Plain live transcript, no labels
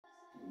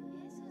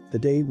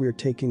Today we're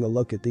taking a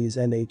look at these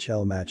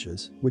NHL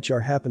matches, which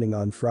are happening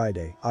on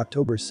Friday,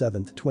 October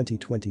 7,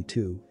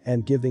 2022,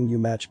 and giving you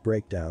match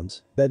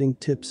breakdowns, betting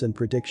tips and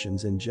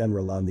predictions in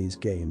general on these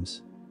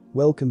games.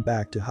 Welcome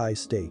back to High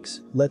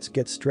Stakes, let's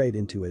get straight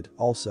into it.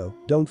 Also,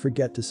 don't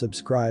forget to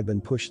subscribe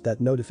and push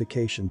that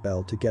notification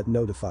bell to get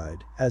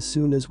notified as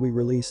soon as we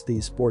release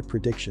these sport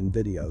prediction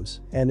videos.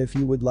 And if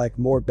you would like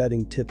more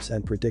betting tips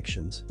and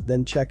predictions,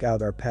 then check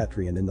out our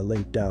Patreon in the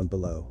link down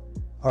below.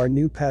 Our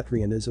new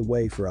Patreon is a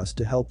way for us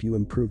to help you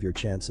improve your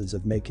chances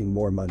of making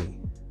more money.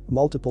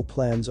 Multiple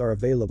plans are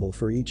available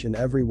for each and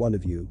every one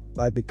of you.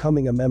 By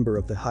becoming a member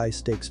of the High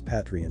Stakes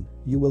Patreon,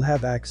 you will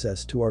have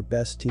access to our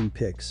best team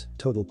picks,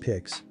 total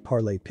picks,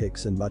 parlay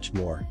picks and much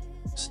more.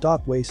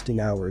 Stop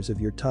wasting hours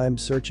of your time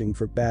searching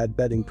for bad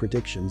betting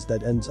predictions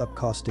that ends up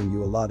costing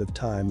you a lot of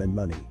time and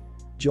money.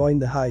 Join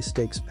the High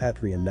Stakes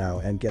Patreon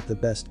now and get the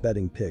best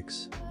betting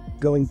picks.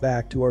 Going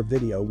back to our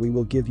video, we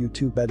will give you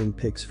 2 betting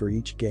picks for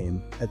each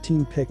game, a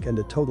team pick and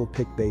a total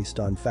pick based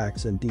on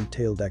facts and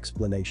detailed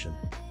explanation.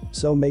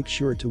 So make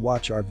sure to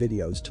watch our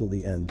videos till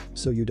the end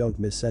so you don't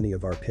miss any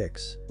of our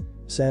picks.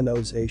 San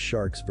Jose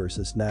Sharks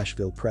vs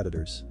Nashville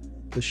Predators.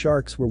 The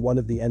Sharks were one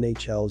of the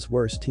NHL's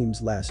worst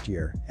teams last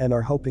year and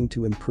are hoping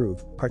to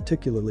improve,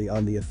 particularly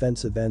on the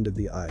offensive end of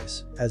the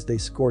ice, as they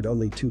scored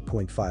only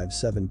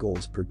 2.57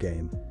 goals per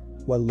game.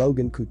 While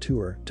Logan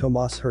Couture,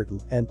 Tomas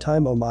Hertl, and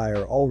Timo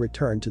Meier all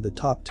returned to the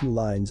top 2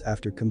 lines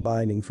after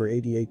combining for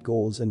 88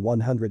 goals and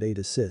 108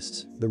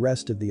 assists, the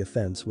rest of the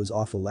offense was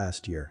awful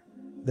last year.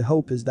 The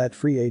hope is that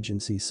free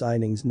agency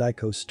signings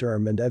Nico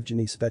Sturm and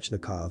Evgeny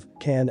Svechnikov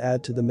can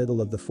add to the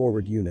middle of the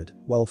forward unit,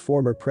 while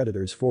former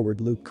Predators forward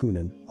Luke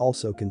Kunin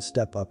also can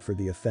step up for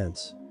the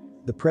offense.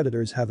 The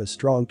Predators have a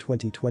strong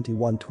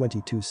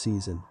 2021-22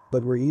 season,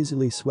 but were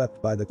easily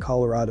swept by the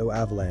Colorado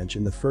Avalanche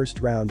in the first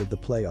round of the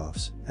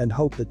playoffs and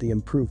hope that the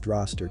improved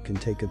roster can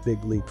take a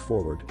big leap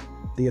forward.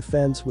 The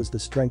offense was the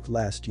strength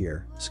last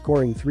year,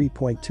 scoring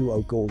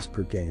 3.20 goals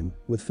per game,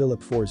 with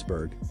Filip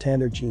Forsberg,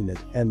 Tanner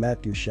Jeannot, and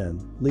Matt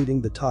Duchene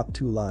leading the top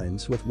 2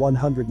 lines with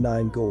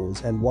 109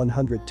 goals and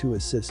 102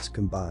 assists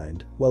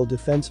combined, while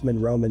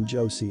defenseman Roman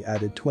Josi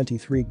added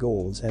 23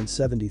 goals and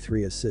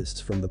 73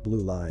 assists from the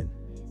blue line.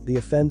 The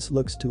offense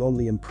looks to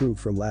only improve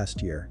from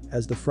last year,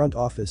 as the front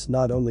office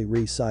not only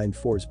re-signed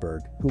Forsberg,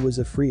 who was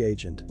a free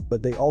agent,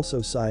 but they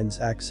also signed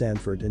Zach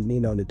Sanford and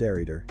Nino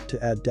Niederreiter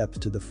to add depth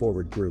to the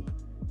forward group.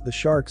 The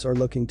Sharks are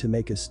looking to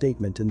make a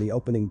statement in the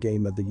opening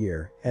game of the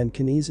year and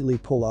can easily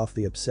pull off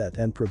the upset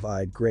and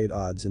provide great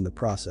odds in the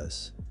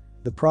process.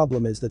 The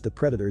problem is that the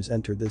Predators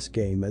enter this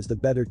game as the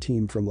better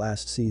team from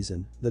last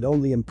season that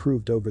only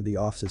improved over the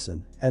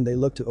offseason, and they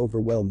look to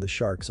overwhelm the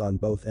Sharks on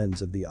both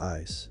ends of the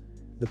ice.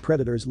 The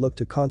Predators look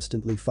to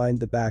constantly find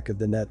the back of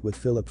the net with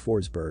Filip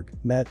Forsberg,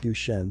 Matt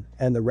Duchene,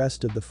 and the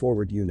rest of the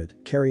forward unit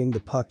carrying the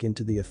puck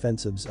into the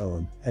offensive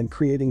zone and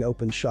creating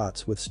open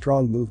shots with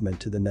strong movement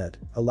to the net,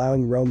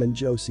 allowing Roman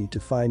Josi to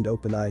find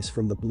open ice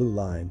from the blue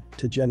line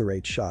to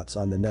generate shots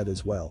on the net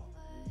as well.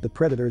 The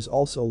Predators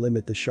also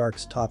limit the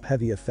Sharks'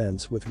 top-heavy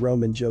offense with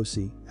Roman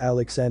Josi,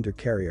 Alexander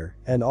Carrier,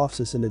 and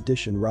off-season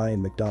addition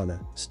Ryan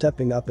McDonagh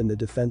stepping up in the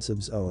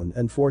defensive zone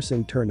and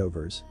forcing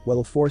turnovers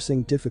while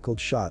forcing difficult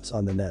shots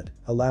on the net,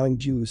 allowing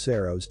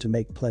Juuseros to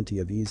make plenty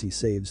of easy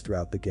saves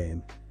throughout the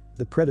game.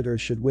 The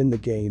Predators should win the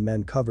game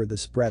and cover the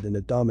spread in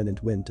a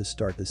dominant win to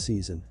start the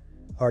season.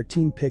 Our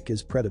team pick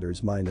is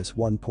Predators minus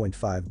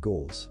 1.5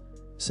 goals.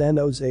 San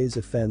Jose's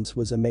offense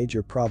was a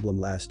major problem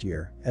last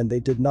year, and they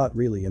did not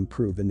really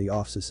improve in the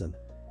offseason.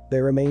 They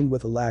remain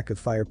with a lack of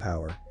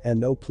firepower, and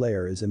no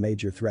player is a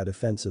major threat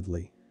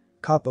offensively.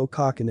 Kaapo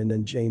Kähkönen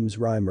and James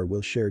Reimer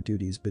will share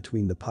duties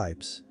between the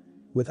pipes.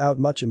 Without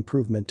much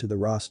improvement to the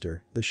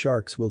roster, the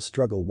Sharks will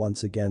struggle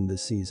once again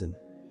this season.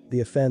 The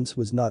offense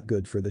was not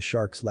good for the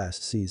Sharks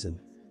last season.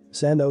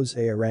 San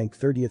Jose are ranked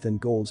 30th in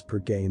goals per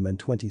game and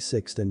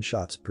 26th in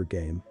shots per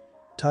game.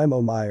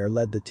 Timo Meier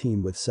led the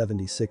team with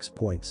 76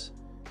 points.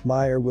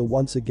 Meier will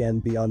once again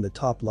be on the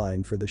top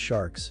line for the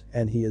Sharks,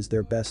 and he is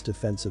their best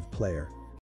offensive player.